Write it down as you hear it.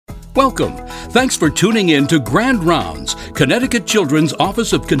Welcome. Thanks for tuning in to Grand Rounds, Connecticut Children's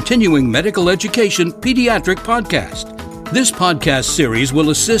Office of Continuing Medical Education Pediatric Podcast. This podcast series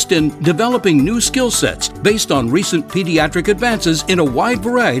will assist in developing new skill sets based on recent pediatric advances in a wide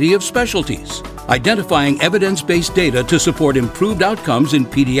variety of specialties, identifying evidence-based data to support improved outcomes in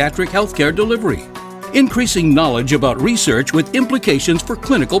pediatric healthcare delivery, increasing knowledge about research with implications for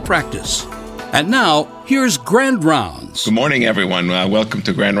clinical practice. And now, here's Grand Rounds. Good morning, everyone. Welcome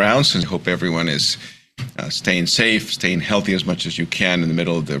to Grand Rounds, and I hope everyone is staying safe, staying healthy as much as you can in the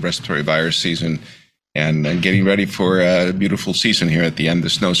middle of the respiratory virus season, and getting ready for a beautiful season here at the end. The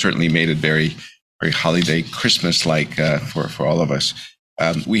snow certainly made it very, very holiday Christmas-like for all of us.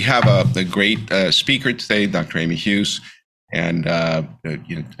 We have a great speaker today, Dr. Amy Hughes, and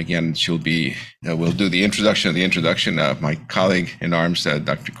again, she'll be. We'll do the introduction of the introduction. My colleague in arms,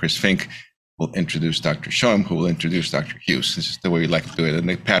 Dr. Chris Fink, will introduce Dr. Shoam, who will introduce Dr. Hughes. This is the way we like to do it, and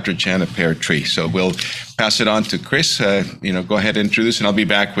a partridge and a pear tree. So we'll pass it on to Chris. Go ahead and introduce, and I'll be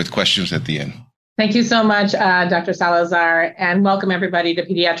back with questions at the end. Thank you so much, Dr. Salazar, and welcome everybody to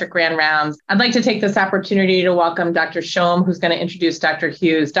Pediatric Grand Rounds. I'd like to take this opportunity to welcome Dr. Shoam, who's going to introduce Dr.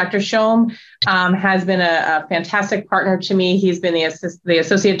 Hughes. Dr. Shoam has been a fantastic partner to me. He's been the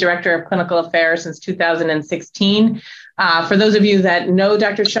Associate Director of Clinical Affairs since 2016. For those of you that know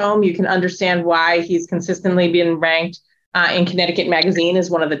Dr. Shoam, you can understand why he's consistently been ranked in Connecticut Magazine as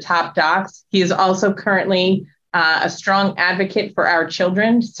one of the top docs. He is also currently a strong advocate for our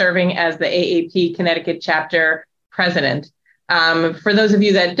children, serving as the AAP Connecticut chapter president. For those of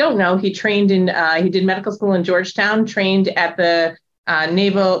you that don't know, he did medical school in Georgetown, trained at the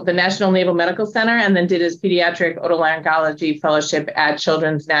National Naval Medical Center, and then did his pediatric otolaryngology fellowship at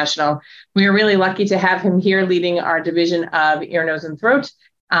Children's National. We are really lucky to have him here leading our division of ear, nose, and throat.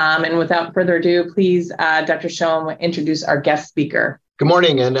 And without further ado, please, Dr. Shoam, introduce our guest speaker. Good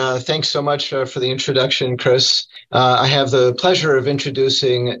morning, and thanks so much for the introduction, Chris. I have the pleasure of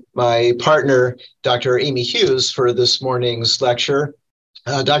introducing my partner, Dr. Amy Hughes, for this morning's lecture.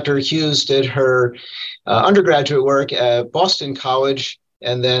 Dr. Hughes did her undergraduate work at Boston College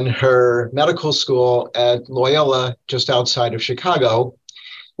and then her medical school at Loyola, just outside of Chicago.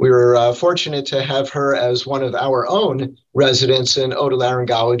 We were fortunate to have her as one of our own residents in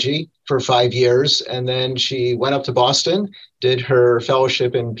otolaryngology for 5 years, and then she went up to Boston, did her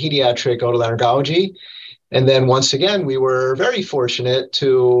fellowship in pediatric otolaryngology, and then once again, we were very fortunate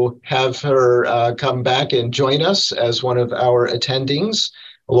to have her come back and join us as one of our attendings,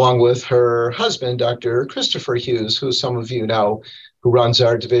 along with her husband, Dr. Christopher Hughes, who some of you know, who runs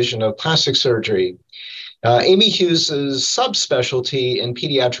our division of plastic surgery. Amy Hughes's subspecialty in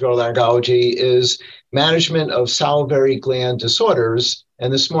pediatric otolaryngology is management of salivary gland disorders,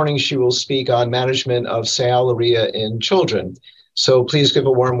 and this morning she will speak on management of sialorrhea in children. So please give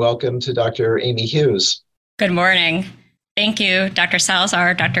a warm welcome to Dr. Amy Hughes. Good morning. Thank you, Dr.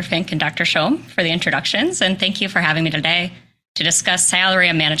 Salazar, Dr. Fink, and Dr. Shoam for the introductions, and thank you for having me today to discuss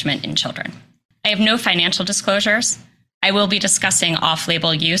sialorrhea management in children. I have no financial disclosures. I will be discussing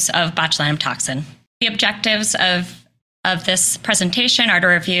off-label use of botulinum toxin. The objectives of this presentation are to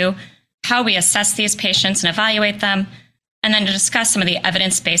review how we assess these patients and evaluate them, and then to discuss some of the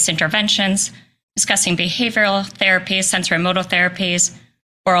evidence-based interventions, discussing behavioral therapies, sensorimotor therapies,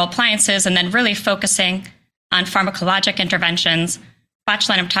 oral appliances, and then really focusing on pharmacologic interventions,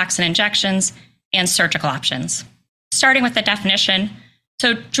 botulinum toxin injections, and surgical options. Starting with the definition,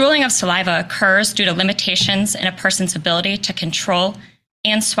 so drooling of saliva occurs due to limitations in a person's ability to control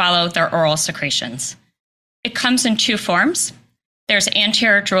and swallow their oral secretions. It comes in two forms. There's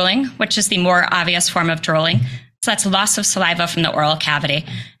anterior drooling, which is the more obvious form of drooling. So that's loss of saliva from the oral cavity.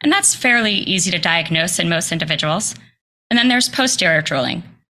 And that's fairly easy to diagnose in most individuals. And then there's posterior drooling,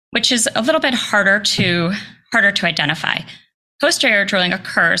 which is a little bit harder to identify. Posterior drooling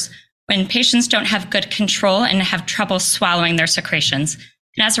occurs when patients don't have good control and have trouble swallowing their secretions.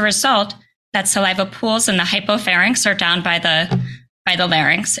 And as a result, that saliva pools in the hypopharynx or down by the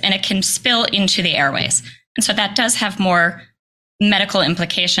larynx, and it can spill into the airways. And so that does have more medical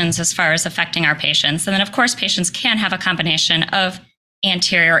implications as far as affecting our patients. And then, of course, patients can have a combination of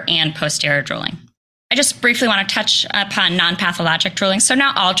anterior and posterior drooling. I just briefly want to touch upon non-pathologic drooling. So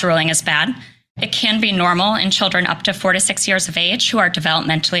not all drooling is bad. It can be normal in children up to 4 to 6 years of age who are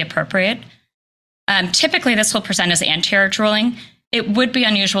developmentally appropriate. Typically, this will present as anterior drooling. It would be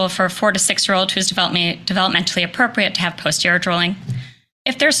unusual for a 4 to 6-year-old who's developmentally appropriate to have posterior drooling.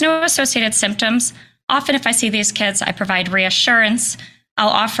 If there's no associated symptoms, often if I see these kids, I provide reassurance. I'll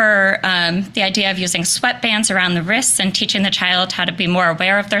offer the idea of using sweatbands around the wrists and teaching the child how to be more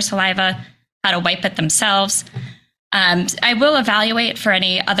aware of their saliva, how to wipe it themselves. I will evaluate for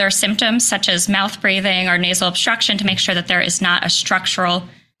any other symptoms such as mouth breathing or nasal obstruction to make sure that there is not a structural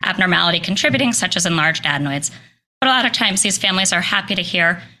abnormality contributing, such as enlarged adenoids. But a lot of times these families are happy to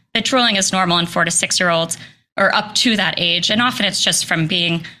hear that drooling is normal in 4 to 6 year olds or up to that age. And often it's just from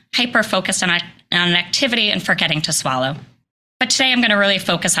being hyper-focused on an activity and forgetting to swallow. But today I'm going to really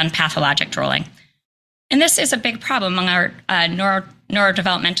focus on pathologic drooling. And this is a big problem among our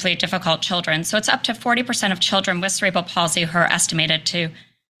neurodevelopmentally difficult children. So it's up to 40% of children with cerebral palsy who are estimated to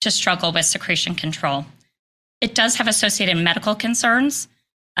struggle with secretion control. It does have associated medical concerns.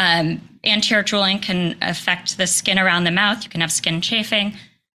 Anterior drooling can affect the skin around the mouth. You can have skin chafing.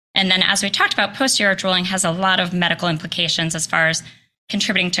 And then, as we talked about, posterior drooling has a lot of medical implications as far as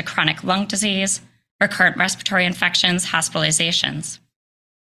contributing to chronic lung disease, recurrent respiratory infections, hospitalizations.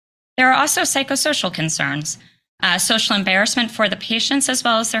 There are also psychosocial concerns, social embarrassment for the patients as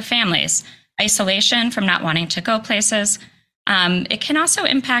well as their families, isolation from not wanting to go places. It can also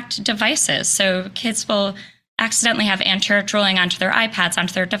impact devices. So kids will accidentally have anterior drooling onto their iPads,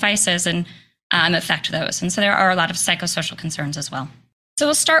 onto their devices, and affect those. And so there are a lot of psychosocial concerns as well. So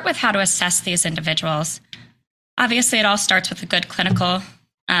we'll start with how to assess these individuals. Obviously, it all starts with a good clinical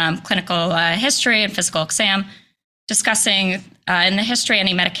history and physical exam, discussing in the history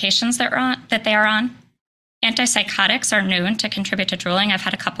any medications that they are on. Antipsychotics are known to contribute to drooling. I've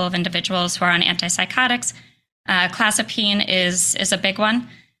had a couple of individuals who are on antipsychotics. Clozapine is a big one.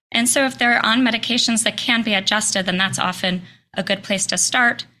 And so if they're on medications that can be adjusted, then that's often a good place to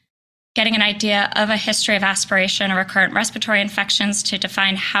start. Getting an idea of a history of aspiration or recurrent respiratory infections to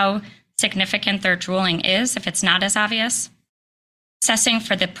define how significant their drooling is if it's not as obvious. Assessing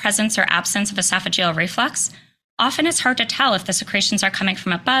for the presence or absence of esophageal reflux. Often it's hard to tell if the secretions are coming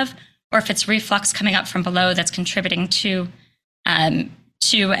from above or if it's reflux coming up from below that's contributing to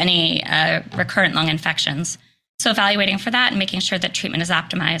any recurrent lung infections. So evaluating for that and making sure that treatment is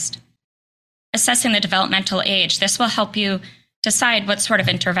optimized. Assessing the developmental age. This will help you decide what sort of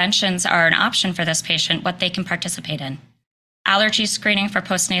interventions are an option for this patient, what they can participate in. Allergy screening for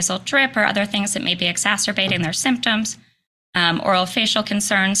postnasal drip or other things that may be exacerbating their symptoms. Oral facial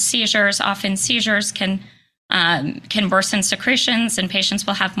concerns, seizures. Often seizures can worsen secretions, and patients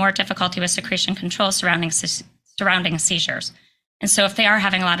will have more difficulty with secretion control surrounding seizures. And so if they are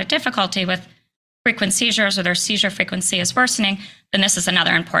having a lot of difficulty with frequent seizures or their seizure frequency is worsening, then this is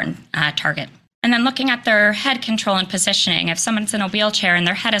another important target. And then looking at their head control and positioning. If someone's in a wheelchair and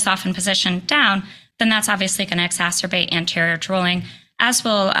their head is often positioned down, then that's obviously going to exacerbate anterior drooling, as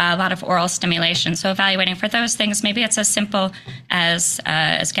will a lot of oral stimulation. So evaluating for those things, maybe it's as simple as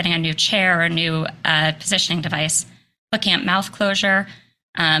getting a new chair or a new positioning device. Looking at mouth closure,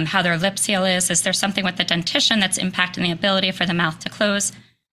 how their lip seal is. Is there something with the dentition that's impacting the ability for the mouth to close?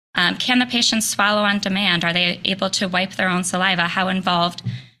 Can the patient swallow on demand? Are they able to wipe their own saliva? How involved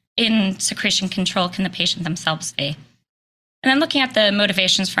in secretion control can the patient themselves be? And then looking at the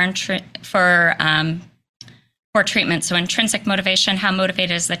motivations for treatment. So intrinsic motivation, how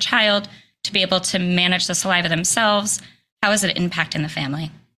motivated is the child to be able to manage the saliva themselves? How is it impacting the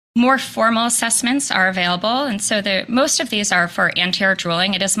family? More formal assessments are available. And so most of these are for anterior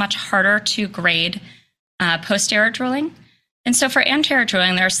drooling. It is much harder to grade posterior drooling. And so for anterior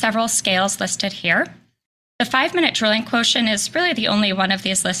drooling, there are several scales listed here. The 5-minute drooling quotient is really the only one of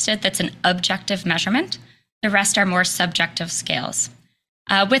these listed that's an objective measurement. The rest are more subjective scales.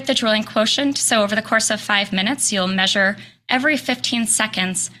 With the drooling quotient, so over the course of 5 minutes, you'll measure every 15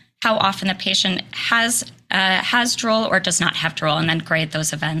 seconds how often the patient has drool or does not have drool, and then grade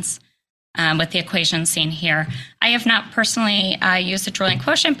those events with the equation seen here. I have not personally used the drooling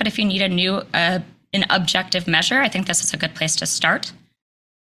quotient, but if you need an objective measure, I think this is a good place to start.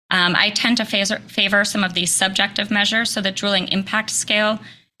 I tend to favor some of these subjective measures. So the drooling impact scale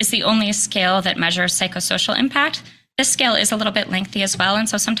is the only scale that measures psychosocial impact. This scale is a little bit lengthy as well, and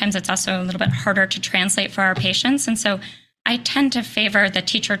so sometimes it's also a little bit harder to translate for our patients. And so I tend to favor the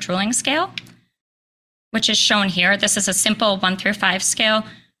teacher drooling scale, which is shown here. This is a simple 1 through 5 scale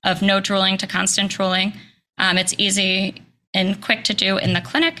of no drooling to constant drooling. It's easy and quick to do in the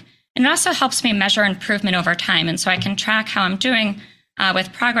clinic. And it also helps me measure improvement over time. And so I can track how I'm doing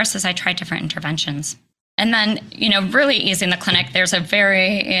with progress as I try different interventions. And then, really easy in the clinic, there's a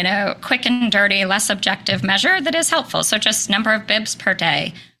very, quick and dirty, less objective measure that is helpful. So just number of bibs per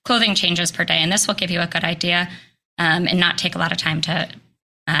day, clothing changes per day. And this will give you a good idea and not take a lot of time to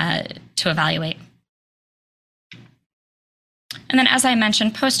evaluate. And then, as I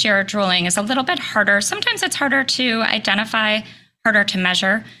mentioned, posterior drooling is a little bit harder. Sometimes it's harder to identify, harder to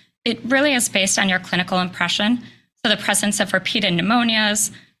measure. It really is based on your clinical impression. So the presence of repeated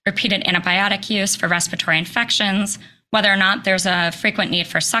pneumonias, repeated antibiotic use for respiratory infections, whether or not there's a frequent need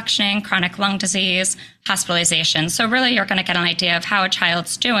for suctioning, chronic lung disease, hospitalization. So really, you're going to get an idea of how a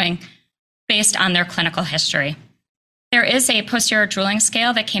child's doing based on their clinical history. There is a posterior drooling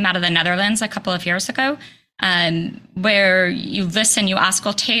scale that came out of the Netherlands a couple of years ago, where you listen, you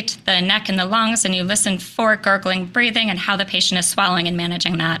auscultate the neck and the lungs, and you listen for gurgling breathing and how the patient is swallowing and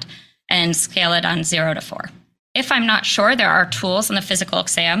managing that, and scale it on 0 to 4. If I'm not sure, there are tools in the physical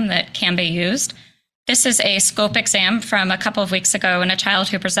exam that can be used. This is a scope exam from a couple of weeks ago in a child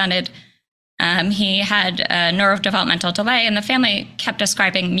who presented. He had a neurodevelopmental delay, and the family kept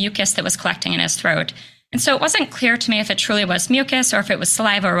describing mucus that was collecting in his throat. And so it wasn't clear to me if it truly was mucus or if it was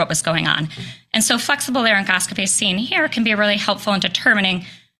saliva or what was going on. And so flexible laryngoscopy seen here can be really helpful in determining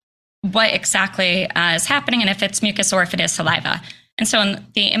what exactly is happening and if it's mucus or if it is saliva. And so in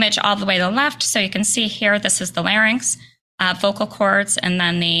the image all the way to the left, so you can see here, this is the larynx, vocal cords, and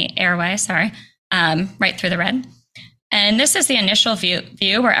then the airway, right through the red. And this is the initial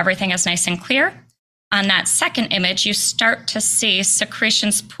view where everything is nice and clear. On that second image, you start to see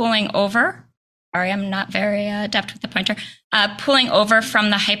secretions pooling over. Sorry, I'm not very adept with the pointer. Pooling over from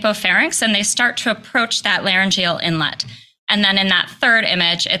the hypopharynx, and they start to approach that laryngeal inlet. And then in that third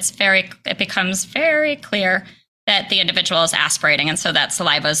image, it becomes very clear that the individual is aspirating, and so that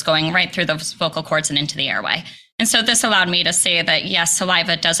saliva is going right through those vocal cords and into the airway. And so this allowed me to say that, yes,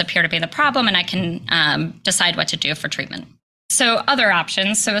 saliva does appear to be the problem, and I can decide what to do for treatment. So other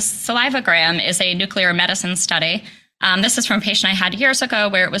options. So a salivagram is a nuclear medicine study. This is from a patient I had years ago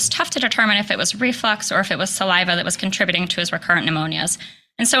where it was tough to determine if it was reflux or if it was saliva that was contributing to his recurrent pneumonias.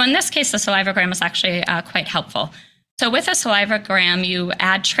 And so in this case, the salivagram is actually quite helpful. So with a salivagram, you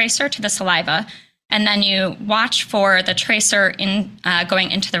add tracer to the saliva, and then you watch for the tracer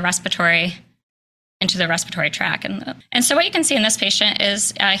going into the respiratory tract. And so what you can see in this patient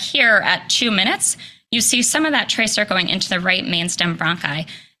is here at 2 minutes, you see some of that tracer going into the right mainstem bronchi.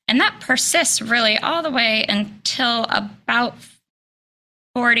 And that persists really all the way until about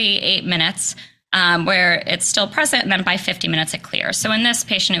 48 minutes, where it's still present, and then by 50 minutes it clears. So in this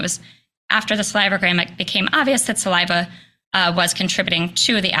patient, it was after the salivagram, it became obvious that saliva was contributing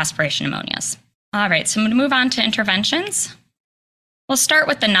to the aspiration pneumonias. All right, so I'm going to move on to interventions. We'll start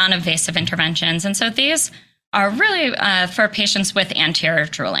with the non-invasive interventions. And so these are really for patients with anterior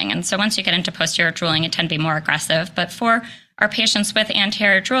drooling. And so once you get into posterior drooling, it tend to be more aggressive. But for our patients with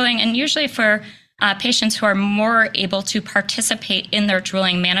anterior drooling, and usually for patients who are more able to participate in their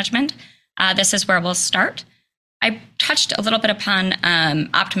drooling management, this is where we'll start. I touched a little bit upon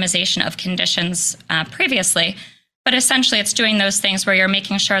optimization of conditions previously, but essentially it's doing those things where you're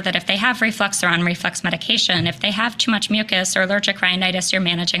making sure that if they have reflux, they're on reflux medication. If they have too much mucus or allergic rhinitis, you're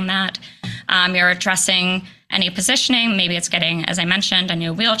managing that. You're addressing any positioning. Maybe it's getting, as I mentioned, a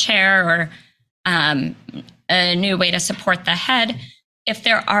new wheelchair or a new way to support the head. If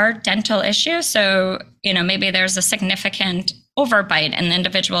there are dental issues, so maybe there's a significant overbite and the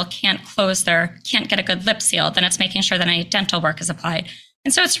individual can't get a good lip seal, then it's making sure that any dental work is applied.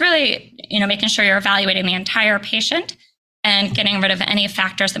 And so it's really, making sure you're evaluating the entire patient and getting rid of any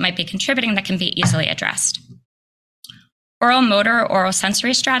factors that might be contributing that can be easily addressed. Oral motor, oral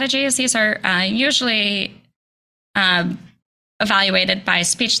sensory strategies, these are usually evaluated by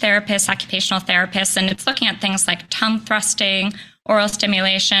speech therapists, occupational therapists, and it's looking at things like tongue thrusting, oral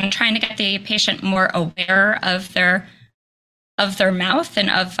stimulation, trying to get the patient more aware of their mouth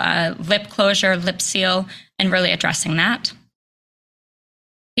and of lip closure, lip seal, and really addressing that.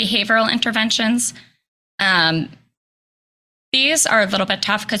 Behavioral interventions. These are a little bit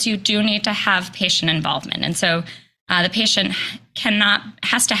tough because you do need to have patient involvement. And so the patient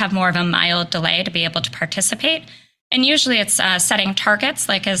has to have more of a mild delay to be able to participate. And usually it's setting targets,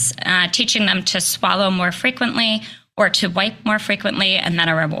 like as teaching them to swallow more frequently or to wipe more frequently, and then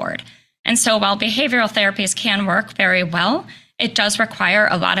a reward. And so while behavioral therapies can work very well, it does require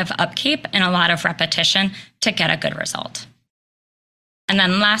a lot of upkeep and a lot of repetition to get a good result. And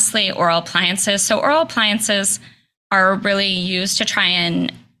then lastly, oral appliances. So oral appliances are really used to try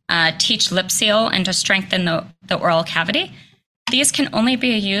and teach lip seal and to strengthen the oral cavity. These can only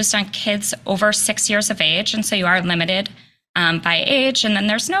be used on kids over 6 years of age, and so you are limited by age. And then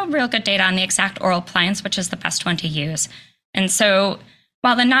there's no real good data on the exact oral appliance, which is the best one to use. And so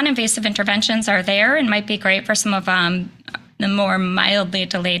while the non-invasive interventions are there and might be great for some of the more mildly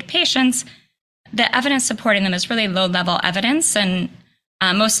delayed patients, the evidence supporting them is really low-level evidence, and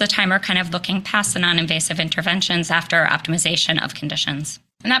most of the time we're kind of looking past the non-invasive interventions after optimization of conditions.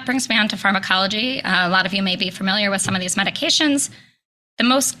 And that brings me on to pharmacology. A lot of you may be familiar with some of these medications. The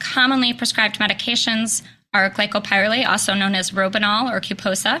most commonly prescribed medications are glycopyrrolate, also known as Robenal or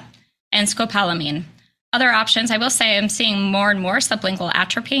Cuposa, and scopolamine. Other options, I will say I'm seeing more and more sublingual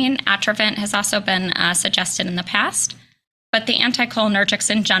atropine. Atrovent has also been suggested in the past, but the anticholinergics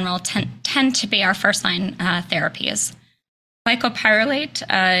in general tend to be our first-line therapies.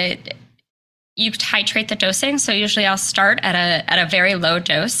 Glycopyrrolate, you titrate the dosing, so usually I'll start at a very low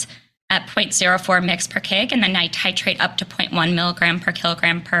dose at 0.04 mg per kg, and then I titrate up to 0.1 milligram per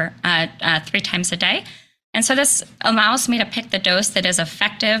kilogram 3 times a day. And so this allows me to pick the dose that is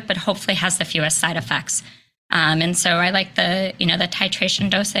effective, but hopefully has the fewest side effects. And so I like the titration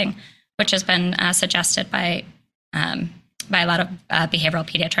dosing, which has been suggested by a lot of behavioral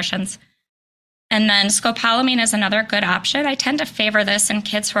pediatricians. And then scopolamine is another good option. I tend to favor this in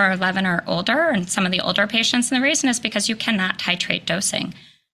kids who are 11 or older and some of the older patients. And the reason is because you cannot titrate dosing.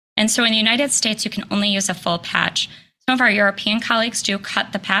 And so in the United States, you can only use a full patch. Some of our European colleagues do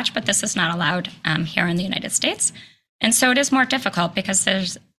cut the patch, but this is not allowed here in the United States. And so it is more difficult because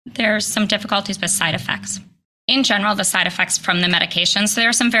there's some difficulties with side effects. In general, the side effects from the medications, so there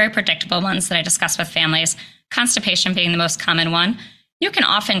are some very predictable ones that I discuss with families, constipation being the most common one. You can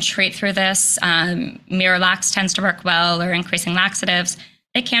often treat through this. Miralax tends to work well, or increasing laxatives.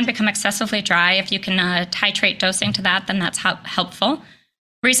 They can become excessively dry. If you can titrate dosing to that, then that's helpful.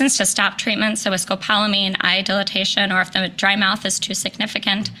 Reasons to stop treatment, so with scopolamine, eye dilatation, or if the dry mouth is too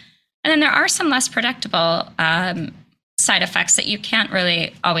significant. And then there are some less predictable side effects that you can't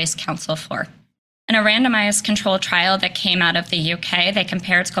really always counsel for. In a randomized controlled trial that came out of the UK, they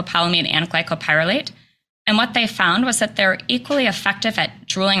compared scopolamine and glycopyrrolate. And what they found was that they're equally effective at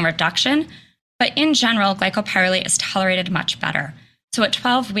drooling reduction, but in general, glycopyrrolate is tolerated much better. So at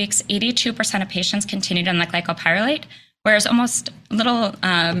 12 weeks, 82% of patients continued on the glycopyrrolate, whereas almost a little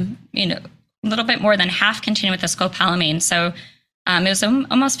bit more than half continued with the scopolamine. So it was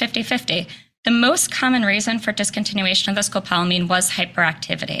almost 50-50. The most common reason for discontinuation of the scopolamine was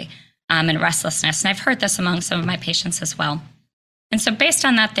hyperactivity and restlessness. And I've heard this among some of my patients as well. And so based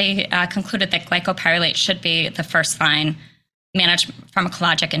on that, they concluded that glycopyrrolate should be the first-line managed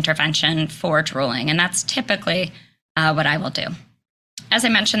pharmacologic intervention for drooling. And that's typically what I will do. As I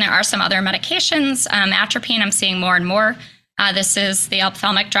mentioned, there are some other medications. Atropine, I'm seeing more and more. This is the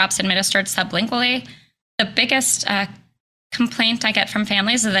ophthalmic drops administered sublingually. The biggest complaint I get from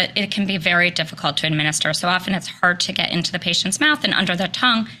families is that it can be very difficult to administer. So often it's hard to get into the patient's mouth and under their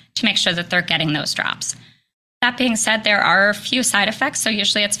tongue to make sure that they're getting those drops. That being said, there are a few side effects, so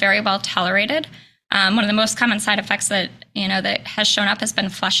usually it's very well tolerated. One of the most common side effects that has shown up has been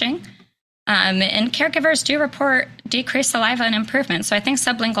flushing. And caregivers do report decreased saliva and improvement. So I think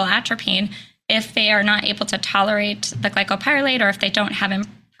sublingual atropine, if they are not able to tolerate the glycopyrrolate or if they don't have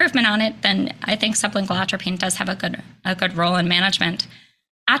improvement on it, then I think sublingual atropine does have a good role in management.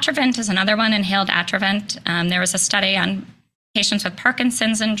 Atrovent is another one, inhaled Atrovent. There was a study on patients with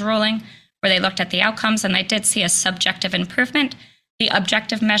Parkinson's and drooling where they looked at the outcomes, and they did see a subjective improvement. The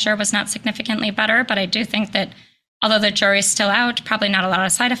objective measure was not significantly better, but I do think that although the jury's still out, probably not a lot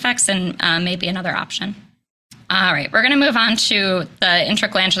of side effects and maybe another option. All right, we're going to move on to the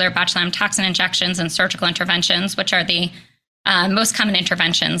intraglandular botulinum toxin injections and surgical interventions, which are the most common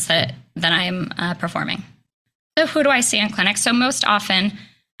interventions that I'm performing. So who do I see in clinic? So most often,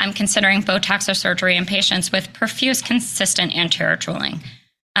 I'm considering Botox or surgery in patients with profuse, consistent anterior drooling.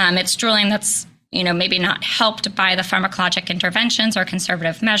 It's drooling that's maybe not helped by the pharmacologic interventions or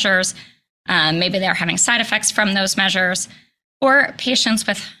conservative measures. Maybe they're having side effects from those measures, or patients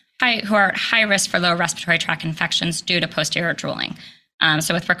who are at high risk for lower respiratory tract infections due to posterior drooling.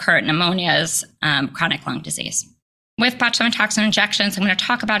 So with recurrent pneumonias, chronic lung disease. With botulinum toxin injections, I'm going to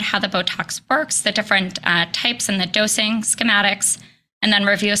talk about how the Botox works, the different types and the dosing schematics, and then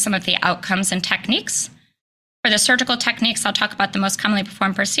review some of the outcomes and techniques. For the surgical techniques, I'll talk about the most commonly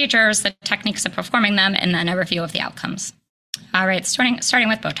performed procedures, the techniques of performing them, and then a review of the outcomes. All right, starting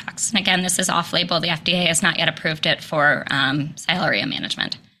with Botox. And again, this is off-label. The FDA has not yet approved it for sialorrhea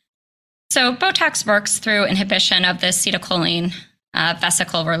management. So Botox works through inhibition of the acetylcholine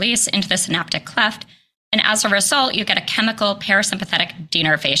vesicle release into the synaptic cleft. And as a result, you get a chemical parasympathetic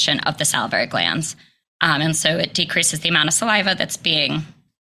denervation of the salivary glands. And so it decreases the amount of saliva that's being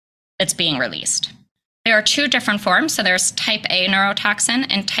released. There are two different forms. So there's type A neurotoxin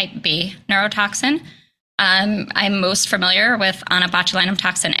and type B neurotoxin. I'm most familiar with onabotulinum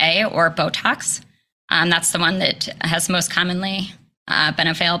toxin A, or Botox. That's the one that has most commonly been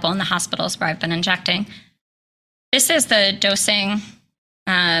available in the hospitals where I've been injecting. This is the dosing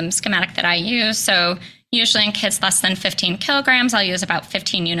schematic that I use. So usually in kids less than 15 kilograms, I'll use about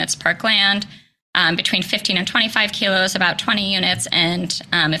 15 units per gland. Between 15 and 25 kilos, about 20 units, and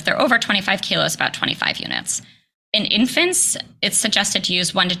if they're over 25 kilos, about 25 units. In infants, it's suggested to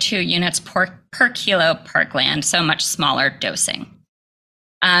use 1 to 2 units per kilo per gland, so much smaller dosing.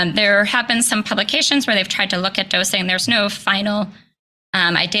 There have been some publications where they've tried to look at dosing. There's no final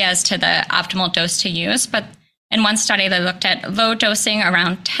idea as to the optimal dose to use, but in one study, they looked at low dosing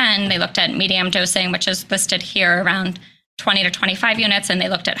around 10. They looked at medium dosing, which is listed here, around 20 to 25 units, and they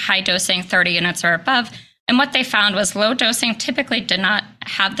looked at high dosing, 30 units or above. And what they found was low dosing typically did not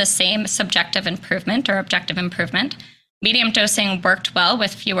have the same subjective improvement or objective improvement. Medium dosing worked well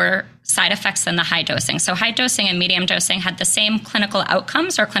with fewer side effects than the high dosing. So high dosing and medium dosing had the same clinical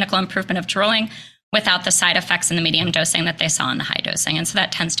outcomes or clinical improvement of drooling without the side effects in the medium dosing that they saw in the high dosing. And so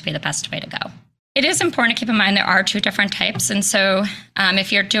that tends to be the best way to go. It is important to keep in mind there are 2 different types. And so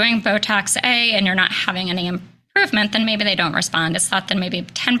if you're doing Botox A and you're not having any improvement, then maybe they don't respond. It's thought that maybe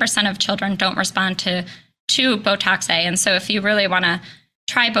 10% of children don't respond to Botox A. And so if you really want to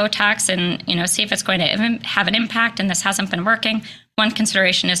try Botox and see if it's going to have an impact and this hasn't been working, one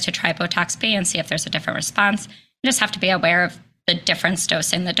consideration is to try Botox B and see if there's a different response. You just have to be aware of the difference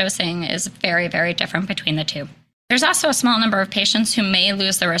dosing. The dosing is very, very different between the 2. There's also a small number of patients who may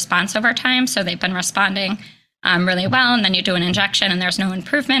lose their response over time. So they've been responding really well, and then you do an injection and there's no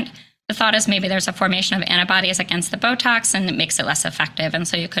improvement. The thought is maybe there's a formation of antibodies against the Botox and it makes it less effective. And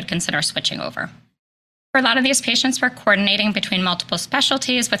so you could consider switching over. For a lot of these patients, we're coordinating between multiple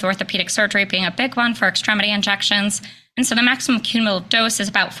specialties, with orthopedic surgery being a big one for extremity injections. And so the maximum cumulative dose is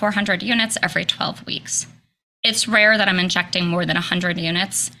about 400 units every 12 weeks. It's rare that I'm injecting more than 100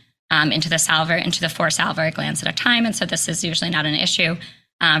 units into the 4 salivary glands at a time. And so this is usually not an issue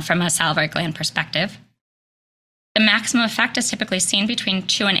from a salivary gland perspective. The maximum effect is typically seen between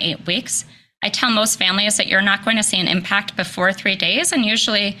 2 and 8 weeks. I tell most families that you're not going to see an impact before 3 days, and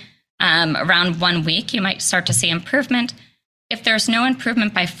usually around 1 week, you might start to see improvement. If there's no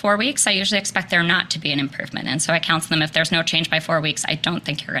improvement by 4 weeks, I usually expect there not to be an improvement. And so I counsel them, if there's no change by 4 weeks, I don't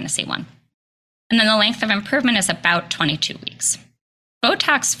think you're going to see one. And then the length of improvement is about 22 weeks.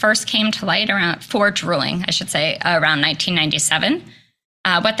 Botox first came to light for drooling, around 1997.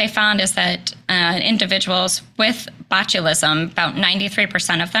 What they found is that individuals with botulism, about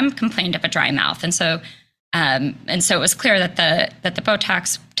 93% of them complained of a dry mouth. And so it was clear that the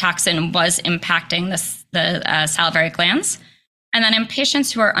Botox toxin was impacting the salivary glands. And then in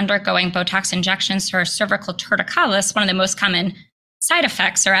patients who are undergoing Botox injections for cervical torticollis, one of the most common side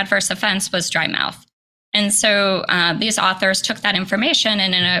effects or adverse events was dry mouth. And so these authors took that information,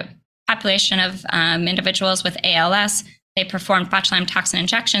 and in a population of individuals with ALS, they performed botulinum toxin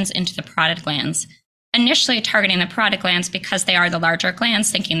injections into the parotid glands, initially targeting the parotid glands because they are the larger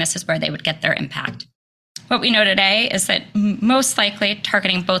glands, thinking this is where they would get their impact. What we know today is that most likely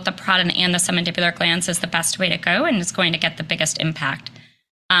targeting both the parotid and the submandibular glands is the best way to go and is going to get the biggest impact.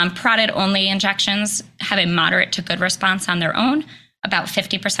 Parotid-only injections have a moderate to good response on their own. About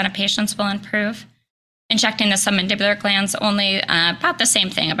 50% of patients will improve. Injecting the submandibular glands only, about the same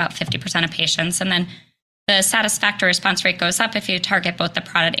thing, about 50% of patients. And then the satisfactory response rate goes up if you target both the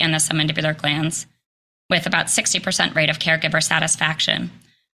parotid and the submandibular glands, with about 60% rate of caregiver satisfaction.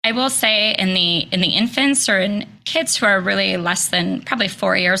 I will say in the infants or in kids who are really less than probably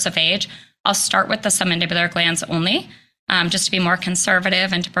 4 years of age, I'll start with the submandibular glands only, just to be more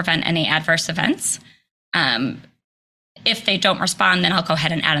conservative and to prevent any adverse events. If they don't respond, then I'll go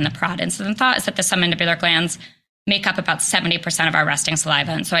ahead and add in the parotid. So the thought is that the submandibular glands make up about 70% of our resting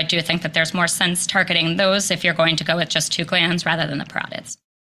saliva. And so I do think that there's more sense targeting those if you're going to go with just 2 glands rather than the parotids.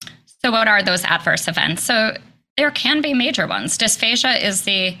 So what are those adverse events? So there can be major ones. Dysphagia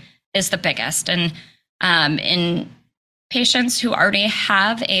is the biggest. And in patients who already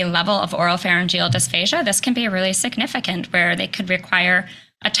have a level of oropharyngeal dysphagia, this can be really significant, where they could require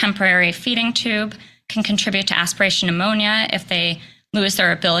a temporary feeding tube, can contribute to aspiration pneumonia if they lose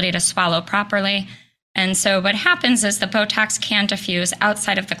their ability to swallow properly. And so what happens is the Botox can diffuse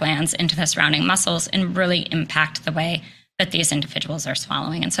outside of the glands into the surrounding muscles and really impact the way that these individuals are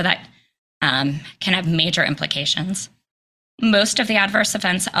swallowing. And so that can have major implications. Most of the adverse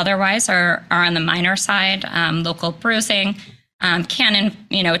events otherwise are on the minor side. Local bruising can,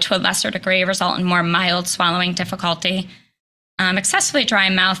 to a lesser degree, result in more mild swallowing difficulty. Excessively dry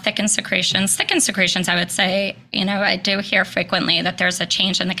mouth, thickened secretions. Thickened secretions, I would say, I do hear frequently that there's a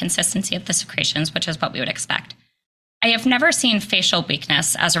change in the consistency of the secretions, which is what we would expect. I have never seen facial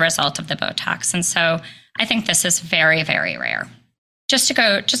weakness as a result of the Botox, and so I think this is very, very rare. Just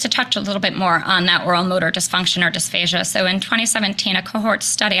to touch a little bit more on that oral motor dysfunction or dysphagia. So in 2017, a cohort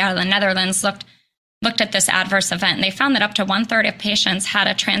study out of the Netherlands looked looked at this adverse event, and they found that up to 1/3 of patients had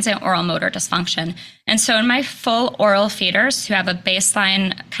a transient oral motor dysfunction. And so in my full oral feeders who have a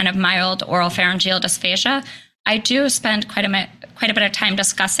baseline kind of mild oral pharyngeal dysphagia, I do spend quite a bit of time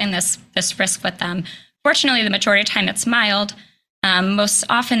discussing this risk with them. Fortunately, the majority of the time it's mild. Most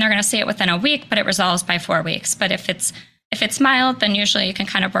often they're going to see it within a week, but it resolves by 4 weeks. But if it's mild, then usually you can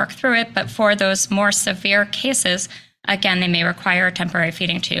kind of work through it. But for those more severe cases, again, they may require a temporary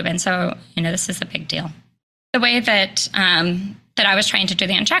feeding tube. And so, this is a big deal. The way that I was trying to do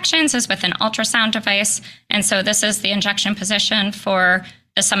the injections is with an ultrasound device. And so this is the injection position for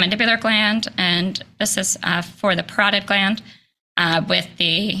the submandibular gland, and this is for the parotid gland with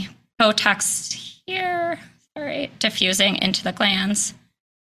the Botox here, diffusing into the glands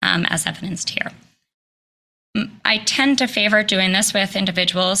as evidenced here. I tend to favor doing this with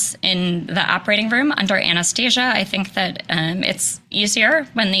individuals in the operating room under anesthesia. I think that it's easier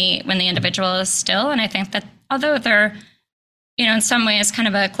when the individual is still, and I think that although they're, in some ways kind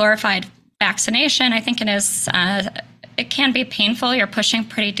of a glorified vaccination, I think it is. It can be painful. You're pushing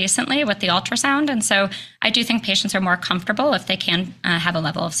pretty decently with the ultrasound, and so I do think patients are more comfortable if they can have a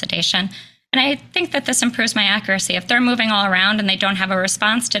level of sedation. And I think that this improves my accuracy. If they're moving all around and they don't have a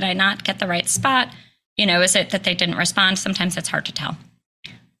response, did I not get the right spot? Is it that they didn't respond? Sometimes it's hard to tell.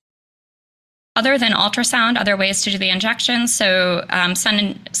 Other than ultrasound, other ways to do the injections. So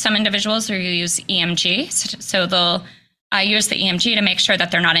some individuals will use EMG. So they'll use the EMG to make sure that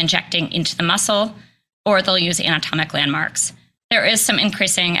they're not injecting into the muscle, or they'll use anatomic landmarks. There is some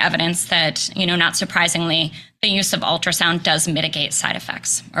increasing evidence that, not surprisingly, the use of ultrasound does mitigate side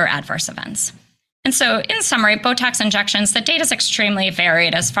effects or adverse events. And so in summary, Botox injections, the data is extremely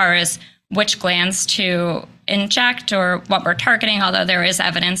varied as far as which glands to inject or what we're targeting, although there is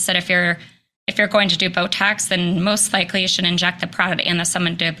evidence that if you're going to do Botox, then most likely you should inject the parotid and the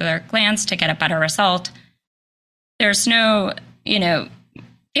submandibular glands to get a better result. There's no,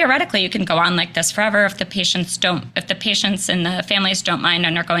 theoretically you can go on like this forever if the patients and the families don't mind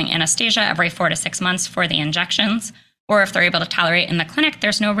undergoing anesthesia every 4 to 6 months for the injections, or if they're able to tolerate in the clinic,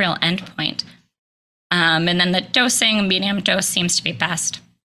 there's no real endpoint. And then the dosing, medium dose seems to be best.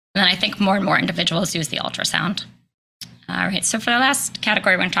 And then I think more and more individuals use the ultrasound. All right, so for the last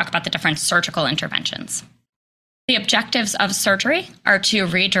category, we're going to talk about the different surgical interventions. The objectives of surgery are to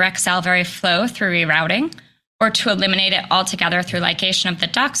redirect salivary flow through rerouting, or to eliminate it altogether through ligation of the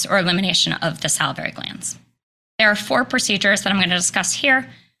ducts or elimination of the salivary glands. There are 4 procedures that I'm going to discuss here.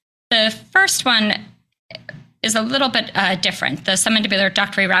 The first one is a little bit different. The submandibular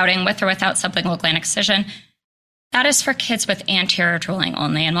duct rerouting with or without sublingual gland excision. That is for kids with anterior drooling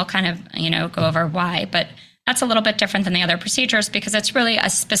only, and we'll kind of, go over why. But that's a little bit different than the other procedures because it's really a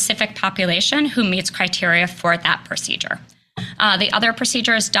specific population who meets criteria for that procedure. The other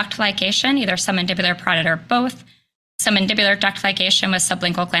procedure is duct ligation, either submandibular parotid or both. Submandibular duct ligation with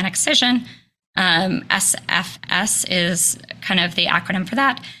sublingual gland excision. SFS is kind of the acronym for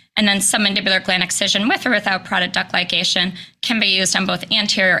that. And then submandibular gland excision with or without parotid duct ligation can be used on both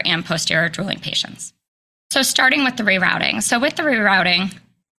anterior and posterior drooling patients. So starting with the rerouting. So with the rerouting,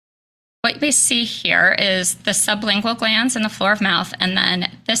 what we see here is the sublingual glands in the floor of mouth, and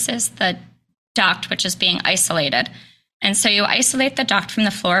then this is the duct, which is being isolated. And so you isolate the duct from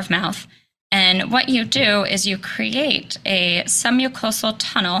the floor of mouth, and what you do is you create a submucosal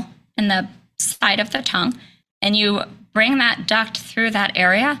tunnel in the side of the tongue, and you bring that duct through that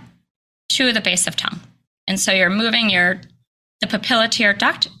area to the base of tongue. And so you're moving the papilla to your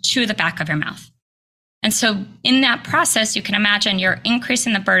duct to the back of your mouth. And so in that process, you can imagine you're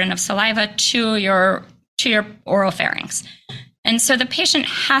increasing the burden of saliva to your oral pharynx. And so the patient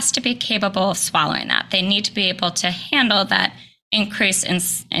has to be capable of swallowing that. They need to be able to handle that increase in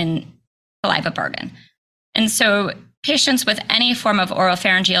saliva burden. And so patients with any form of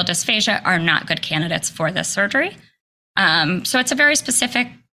oropharyngeal dysphagia are not good candidates for this surgery. So it's a very specific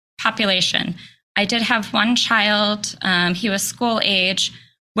population. I did have one child, he was school age,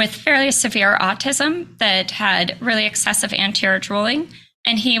 with fairly severe autism that had really excessive anterior drooling,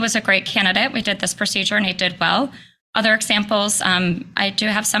 and he was a great candidate. We did this procedure and he did well. Other examples, I do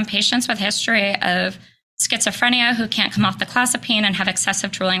have some patients with history of schizophrenia who can't come off the clozapine and have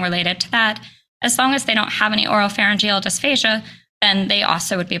excessive drooling related to that. As long as they don't have any oropharyngeal dysphagia, then they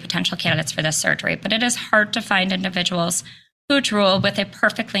also would be potential candidates for this surgery. But it is hard to find individuals who drool with a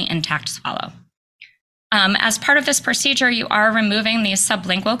perfectly intact swallow. As part of this procedure, you are removing these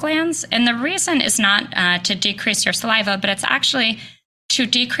sublingual glands, and the reason is not to decrease your saliva, but it's actually to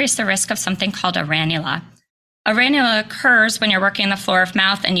decrease the risk of something called a ranula. A ranula occurs when you're working the floor of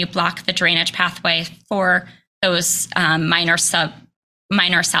mouth and you block the drainage pathway for those minor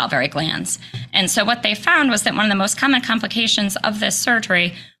minor salivary glands. And so what they found was that one of the most common complications of this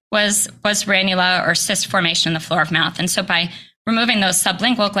surgery was ranula or cyst formation in the floor of mouth. And so by removing those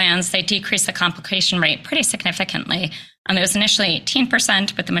sublingual glands, they decreased the complication rate pretty significantly. It was initially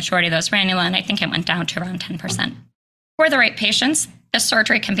 18% with the majority of those ranula, and I think it went down to around 10%. For the right patients, the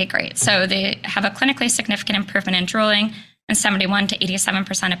surgery can be great. So they have a clinically significant improvement in drooling in 71 to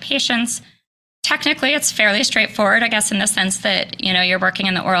 87% of patients. Technically, it's fairly straightforward, I guess, in the sense that, you're working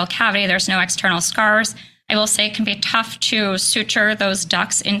in the oral cavity, there's no external scars. I will say it can be tough to suture those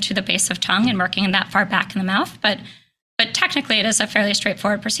ducts into the base of tongue and working that far back in the mouth, but technically it is a fairly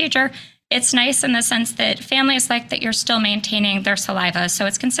straightforward procedure. It's nice in the sense that families like that you're still maintaining their saliva, so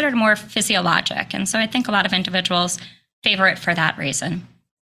it's considered more physiologic. And so I think a lot of individuals favor it for that reason.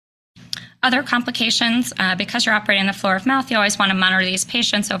 Other complications, because you're operating the floor of mouth, you always want to monitor these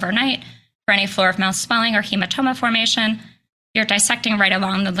patients overnight for any floor of mouth swelling or hematoma formation. You're dissecting right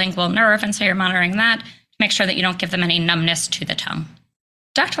along the lingual nerve, and so you're monitoring that to make sure that you don't give them any numbness to the tongue.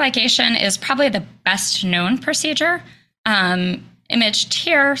 Duct ligation is probably the best known procedure. Imaged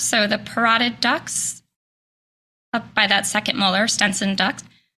here, so the parotid ducts up by that second molar, Stenson duct.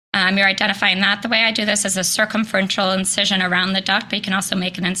 You're identifying that. The way I do this is a circumferential incision around the duct, but you can also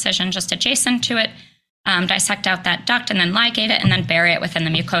make an incision just adjacent to it, dissect out that duct and then ligate it and then bury it within the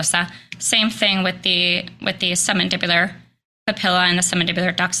mucosa. Same thing with the submandibular papilla and the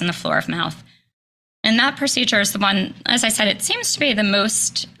submandibular ducts in the floor of mouth. And that procedure is the one, as I said, it seems to be the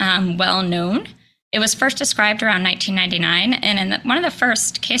most well-known. It was first described around 1999, and in one of the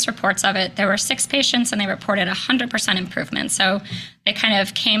first case reports of it, there were 6 patients, and they reported 100% improvement. So they kind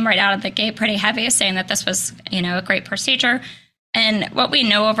of came right out of the gate pretty heavy, saying that this was, a great procedure. And what we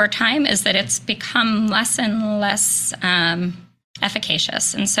know over time is that it's become less and less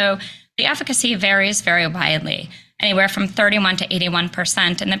efficacious. And so the efficacy varies very widely, anywhere from 31 to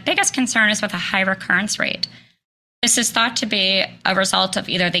 81%. And the biggest concern is with a high recurrence rate. This is thought to be a result of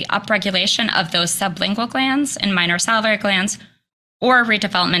either the upregulation of those sublingual glands and minor salivary glands or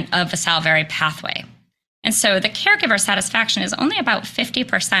redevelopment of the salivary pathway. And so the caregiver satisfaction is only about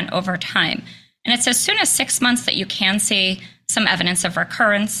 50% over time. And it's as soon as 6 months that you can see some evidence of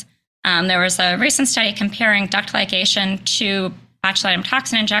recurrence. There was a recent study comparing duct ligation to botulinum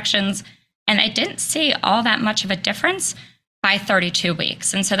toxin injections, and I didn't see all that much of a difference by 32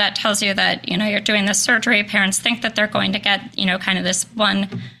 weeks. And so that tells you that, you're doing this surgery. Parents think that they're going to get, kind of this one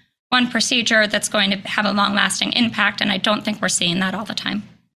procedure that's going to have a long-lasting impact. And I don't think we're seeing that all the time.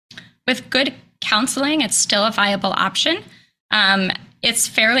 With good counseling, it's still a viable option. It's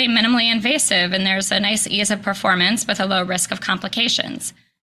fairly minimally invasive, and there's a nice ease of performance with a low risk of complications.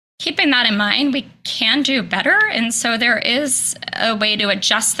 Keeping that in mind, we can do better. And so there is a way to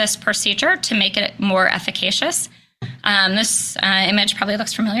adjust this procedure to make it more efficacious. This image probably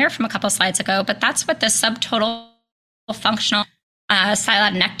looks familiar from a couple slides ago, but that's what the subtotal functional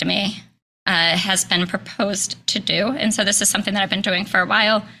stylodenectomy has been proposed to do. And so this is something that I've been doing for a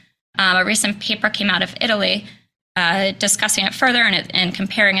while. A recent paper came out of Italy discussing it further and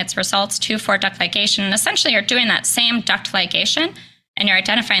comparing its results to for duct ligation. And essentially, you're doing that same duct ligation, and you're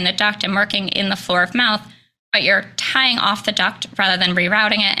identifying the duct and working in the floor of mouth, but you're tying off the duct rather than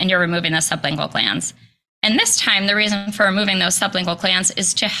rerouting it, and you're removing the sublingual glands. And this time, the reason for removing those sublingual glands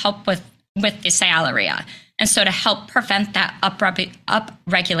is to help with the sialorrhea. And so to help prevent that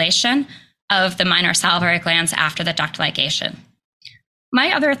upregulation of the minor salivary glands after the duct ligation.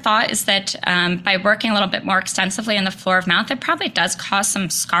 My other thought is that by working a little bit more extensively in the floor of mouth, it probably does cause some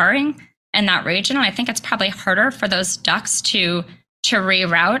scarring in that region. And I think it's probably harder for those ducts to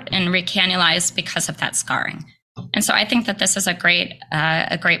reroute and recannulize because of that scarring. And so I think that this is a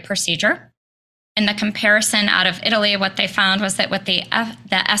great procedure. In the comparison out of Italy, what they found was that with the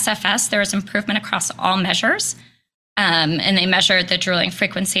SFS, there was improvement across all measures. And they measured the drooling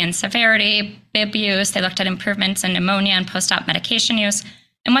frequency and severity, bib use. They looked at improvements in pneumonia and post-op medication use.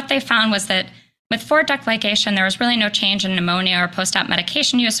 And what they found was that with duct ligation, there was really no change in pneumonia or post-op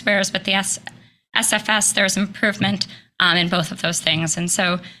medication use, whereas with the SFS, there was improvement in both of those things. And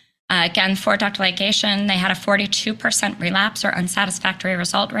so, again, duct ligation, they had a 42% relapse or unsatisfactory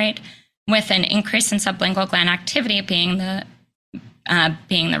result rate, with an increase in sublingual gland activity being the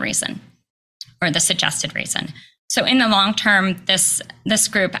reason, or the suggested reason. So in the long term, this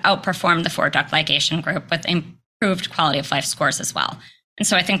group outperformed the duct ligation group with improved quality of life scores as well. And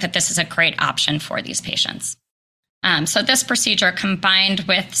so I think that this is a great option for these patients. So this procedure combined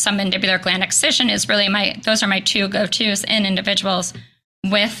with submandibular gland excision is really those are my two go-tos in individuals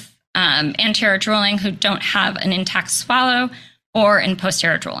with anterior drooling who don't have an intact swallow or in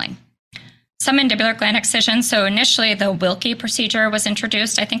posterior drooling. Submandibular gland excision. So initially the Wilkie procedure was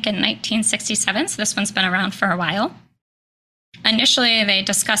introduced, I think, in 1967. So this one's been around for a while. Initially, they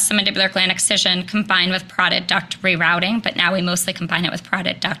discussed submandibular gland excision combined with parotid duct rerouting, but now we mostly combine it with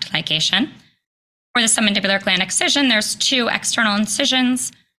parotid duct ligation. For the submandibular gland excision, there's 2 external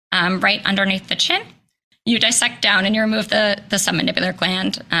incisions right underneath the chin. You dissect down and you remove the submandibular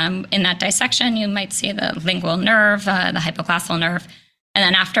gland. In that dissection, you might see the lingual nerve, the hypoglossal nerve. And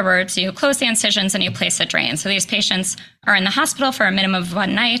then afterwards, you close the incisions and you place a drain. So these patients are in the hospital for a minimum of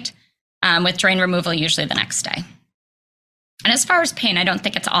 1 night, with drain removal usually the next day. And as far as pain, I don't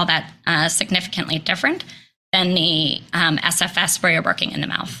think it's all that significantly different than the SFS where you're working in the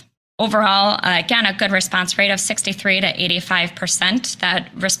mouth. Overall, again, a good response rate of 63 to 85%.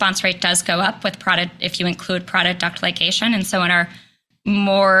 That response rate does go up with parotid if you include parotid duct ligation. And so in our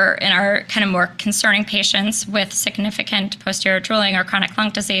kind of more concerning patients with significant posterior drooling or chronic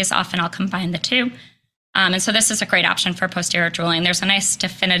lung disease, often I'll combine the 2. And so this is a great option for posterior drooling. There's a nice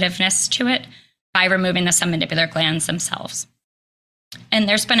definitiveness to it by removing the submandibular glands themselves. And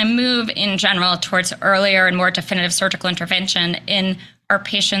there's been a move in general towards earlier and more definitive surgical intervention in our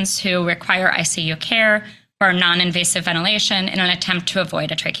patients who require ICU care or non-invasive ventilation in an attempt to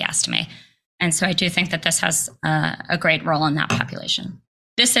avoid a tracheostomy. And so I do think that this has a great role in that population.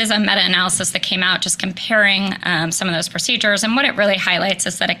 This is a meta-analysis that came out just comparing some of those procedures. And what it really highlights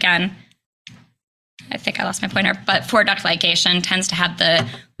is that, again, I think I lost my pointer, but forward duct ligation tends to have the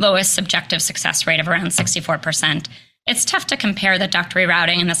lowest subjective success rate of around 64%. It's tough to compare the duct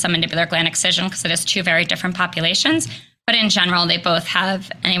rerouting and the submandibular gland excision because it is 2 very different populations. But in general, they both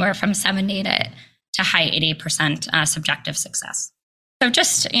have anywhere from 70 to high 80% subjective success. So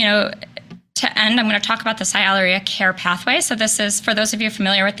just, to end, I'm going to talk about the SIALARIA care pathway. So this is, for those of you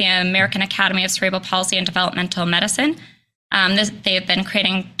familiar with the American Academy of Cerebral Palsy and Developmental Medicine, they've been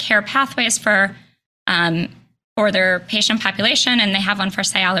creating care pathways for their patient population, and they have one for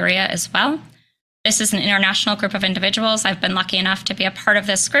SIALARIA as well. This is an international group of individuals. I've been lucky enough to be a part of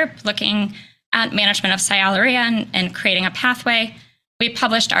this group looking at management of SIALARIA and creating a pathway. We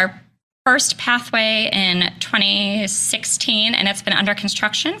published our first pathway in 2016, and it's been under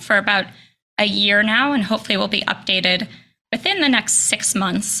construction for about a year now, and hopefully will be updated within the next 6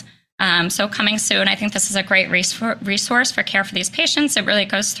 months. So coming soon. I think this is a great resource for care for these patients. It really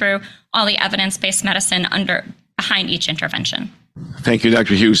goes through all the evidence-based medicine behind each intervention. Thank you,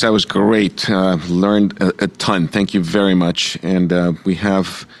 Dr. Hughes. That was great. Learned a ton. Thank you very much. And we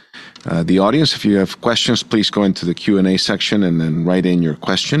have the audience. If you have questions, please go into the Q&A section and then write in your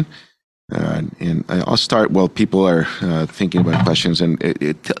question. And I'll start while people are thinking about questions. And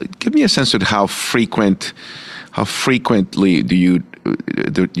give me a sense of how frequently do you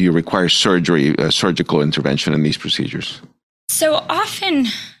require surgical intervention in these procedures? So often,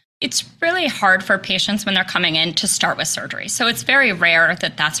 it's really hard for patients when they're coming in to start with surgery. So it's very rare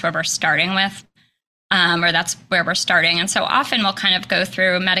that that's where we're starting with, or that's where we're starting. And so often we'll kind of go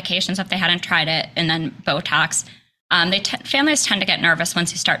through medications if they hadn't tried it, and then Botox. Families tend to get nervous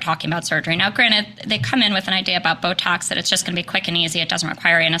once you start talking about surgery. Now, granted, they come in with an idea about Botox that it's just going to be quick and easy. It doesn't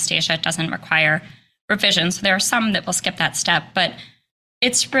require anesthesia. It doesn't require revision. So there are some that will skip that step, but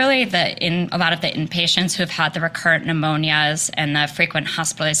it's really in a lot of the inpatients who've had the recurrent pneumonias and the frequent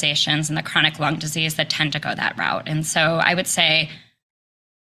hospitalizations and the chronic lung disease that tend to go that route. And so I would say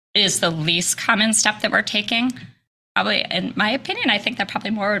it is the least common step that we're taking. Probably, in my opinion, I think that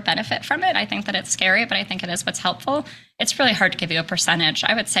probably more would benefit from it. I think that it's scary, but I think it is what's helpful. It's really hard to give you a percentage.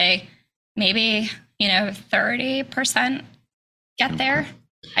 I would say maybe, 30% get there.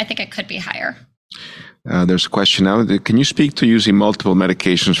 I think it could be higher. There's a question now. Can you speak to using multiple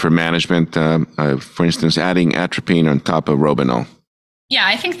medications for management? For instance, adding atropine on top of Robenal. Yeah,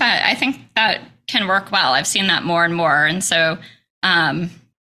 I think that can work well. I've seen that more and more, and so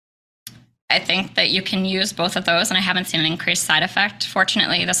I think that you can use both of those, and I haven't seen an increased side effect.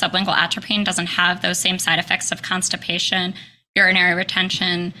 Fortunately, the sublingual atropine doesn't have those same side effects of constipation, urinary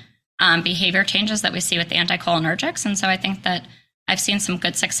retention, behavior changes that we see with the anticholinergics, and so I think that I've seen some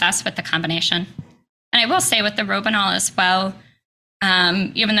good success with the combination. And I will say with the Robenal as well,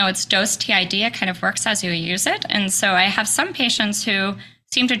 even though it's dosed TID, it kind of works as you use it. And so I have some patients who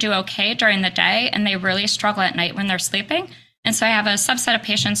seem to do okay during the day, and they really struggle at night when they're sleeping. And so I have a subset of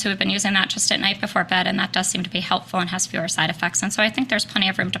patients who have been using that just at night before bed, and that does seem to be helpful and has fewer side effects. And so I think there's plenty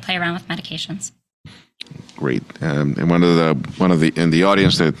of room to play around with medications. Great. And one of the in the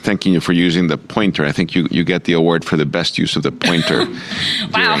audience, they're thanking you for using the pointer. I think you get the award for the best use of the pointer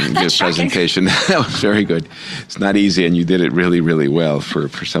during the presentation. That was very good. It's not easy, and you did it really, really well for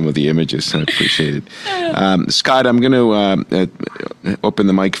some of the images. I appreciate it. Scott, I'm going to open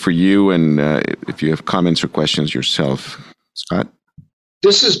the mic for you, and if you have comments or questions yourself. Scott?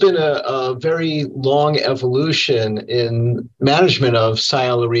 This has been a very long evolution in management of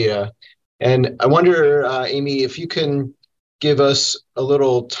sialorrhea. And I wonder, Amy, if you can give us a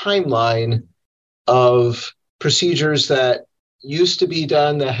little timeline of procedures that used to be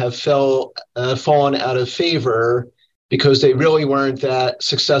done that have fallen out of favor because they really weren't that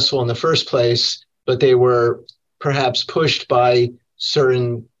successful in the first place, but they were perhaps pushed by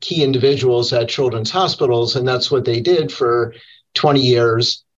certain key individuals at children's hospitals, and that's what they did for 20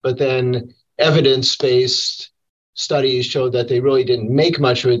 years. But then evidence-based studies showed that they really didn't make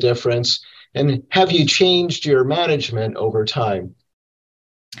much of a difference. And have you changed your management over time?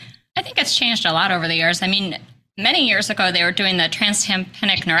 I think it's changed a lot over the years. I mean, many years ago, they were doing the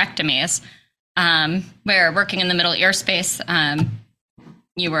transtympanic neurectomies, where working in the middle ear space,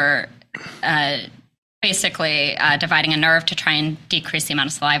 you were basically dividing a nerve to try and decrease the amount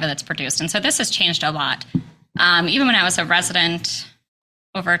of saliva that's produced. And so this has changed a lot. Even when I was a resident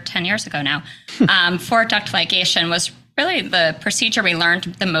over 10 years ago now, for duct ligation was really the procedure we learned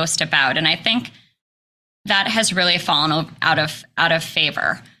the most about. And I think that has really fallen out of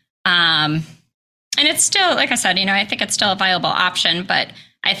favor. And it's still, like I said, I think it's still a viable option, but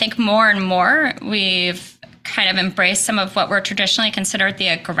I think more and more we've kind of embraced some of what were traditionally considered the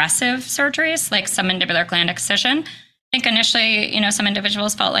aggressive surgeries, like submandibular gland excision. I think initially, some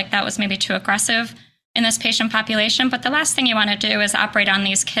individuals felt like that was maybe too aggressive in this patient population, but the last thing you want to do is operate on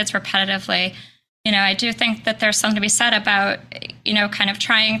these kids repetitively. I do think that there's something to be said about, kind of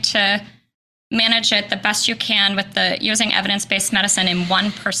trying to manage it the best you can with using evidence-based medicine in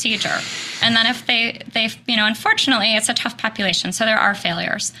one procedure. And then if they unfortunately, it's a tough population, so there are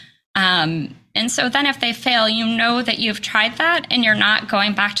failures. And so then if they fail, that you've tried that and you're not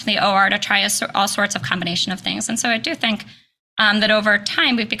going back to the OR to try all sorts of combination of things. And so I do think that over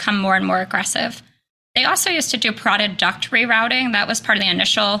time, we've become more and more aggressive. They also used to do parotid duct rerouting. That was part of the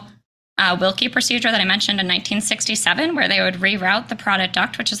initial Wilkie procedure that I mentioned in 1967, where they would reroute the parotid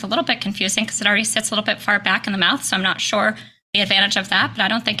duct, which is a little bit confusing because it already sits a little bit far back in the mouth. So I'm not sure the advantage of that, but I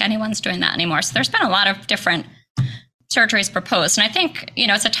don't think anyone's doing that anymore. So there's been a lot of different surgeries proposed. And I think,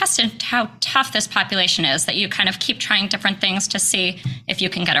 it's a testament to how tough this population is that you kind of keep trying different things to see if you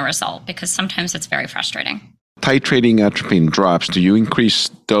can get a result, because sometimes it's very frustrating. Titrating atropine drops, do you increase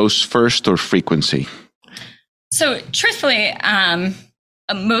dose first or frequency? So truthfully,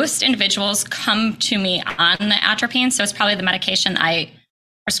 most individuals come to me on the atropine, so it's probably the medication I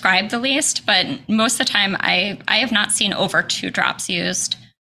prescribe the least, but most of the time I have not seen over 2 drops used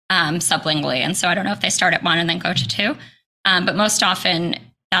sublingually, and so I don't know if they start at 1 and then go to 2, but most often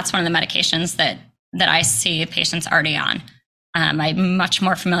that's one of the medications that I see patients already on. I'm much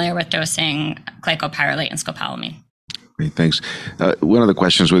more familiar with dosing glycopyrrolate and scopolamine. Great, thanks. One of the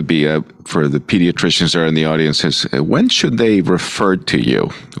questions would be for the pediatricians that are in the audience is, when should they refer to you?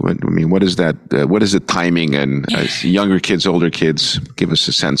 What is that? What is the timing? And younger kids, older kids, give us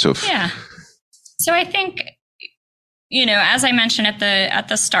a sense of. Yeah. So I think, as I mentioned at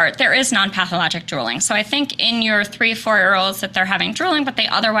the start, there is non-pathologic drooling. So I think in your 3-4-year-olds that they're having drooling, but they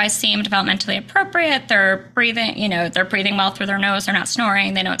otherwise seem developmentally appropriate. They're breathing, they're breathing well through their nose. They're not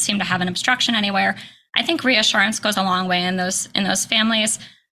snoring. They don't seem to have an obstruction anywhere. I think reassurance goes a long way in those families.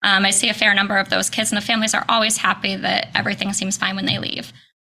 I see a fair number of those kids, and the families are always happy that everything seems fine when they leave.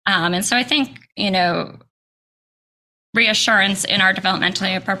 And so I think, reassurance in our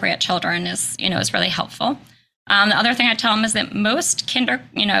developmentally appropriate children is really helpful. The other thing I tell them is that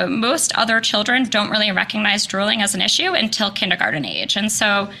most other children don't really recognize drooling as an issue until kindergarten age. And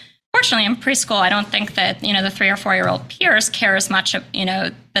so fortunately in preschool, I don't think that, the 3 or 4-year-old peers care as much,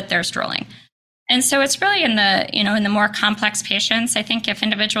 that there's drooling. And so it's really in the more complex patients. I think if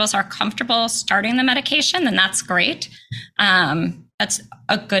individuals are comfortable starting the medication, then that's great. That's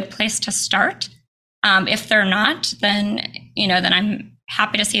a good place to start. If they're not, then I'm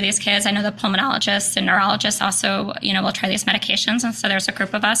happy to see these kids. I know the pulmonologists and neurologists also, will try these medications. And so there's a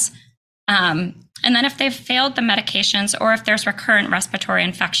group of us. And then if they've failed the medications, or if there's recurrent respiratory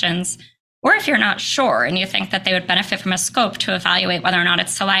infections, or if you're not sure and you think that they would benefit from a scope to evaluate whether or not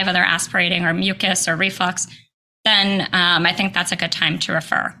it's saliva they're aspirating or mucus or reflux, then I think that's a good time to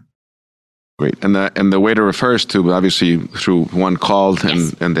refer. Great. And the way to refer is to obviously through one call,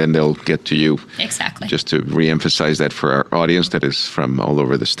 and then they'll get to you. Exactly. Just to reemphasize that for our audience that is from all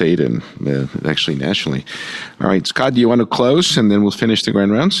over the state and actually nationally. All right, Scott, do you want to close and then we'll finish the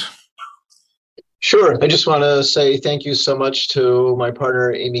Grand Rounds? Sure. I just want to say thank you so much to my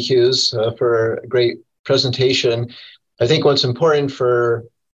partner, Amy Hughes, for a great presentation. I think what's important for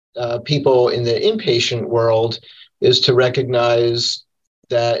people in the inpatient world is to recognize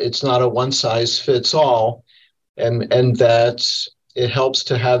that it's not a one-size-fits-all, and that it helps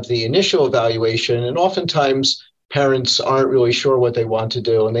to have the initial evaluation. And oftentimes, parents aren't really sure what they want to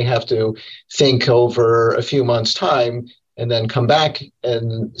do, and they have to think over a few months' time and then come back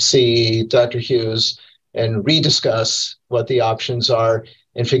and see Dr. Hughes and rediscuss what the options are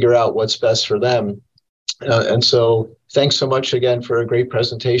and figure out what's best for them. And so thanks so much again for a great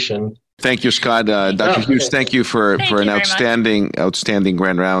presentation. Thank you, Scott. Dr. Hughes, thank you for an outstanding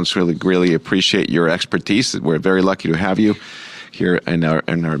Grand Rounds. Really appreciate your expertise. We're very lucky to have you here in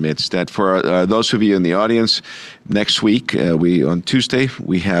our midst. That for those of you in the audience, next week, on Tuesday,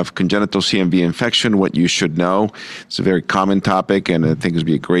 we have congenital CMV infection, what you should know. It's a very common topic, and I think it'll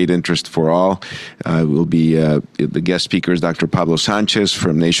be a great interest for all. Will be the guest speaker is Dr. Pablo Sanchez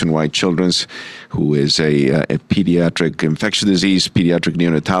from Nationwide Children's, who is a pediatric infectious disease, pediatric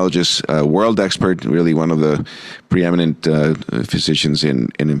neonatologist, world expert, really one of the preeminent physicians in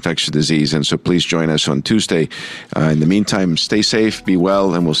infectious disease. And so please join us on Tuesday. In the meantime, stay safe, be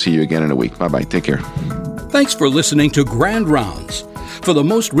well, and we'll see you again in a week. Bye-bye. Take care. Thanks for listening to Grand Rounds. For the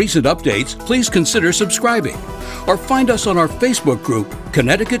most recent updates, please consider subscribing or find us on our Facebook group,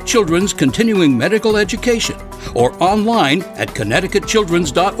 Connecticut Children's Continuing Medical Education, or online at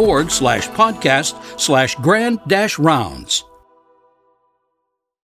connecticutchildrens.org/podcast/grand-rounds.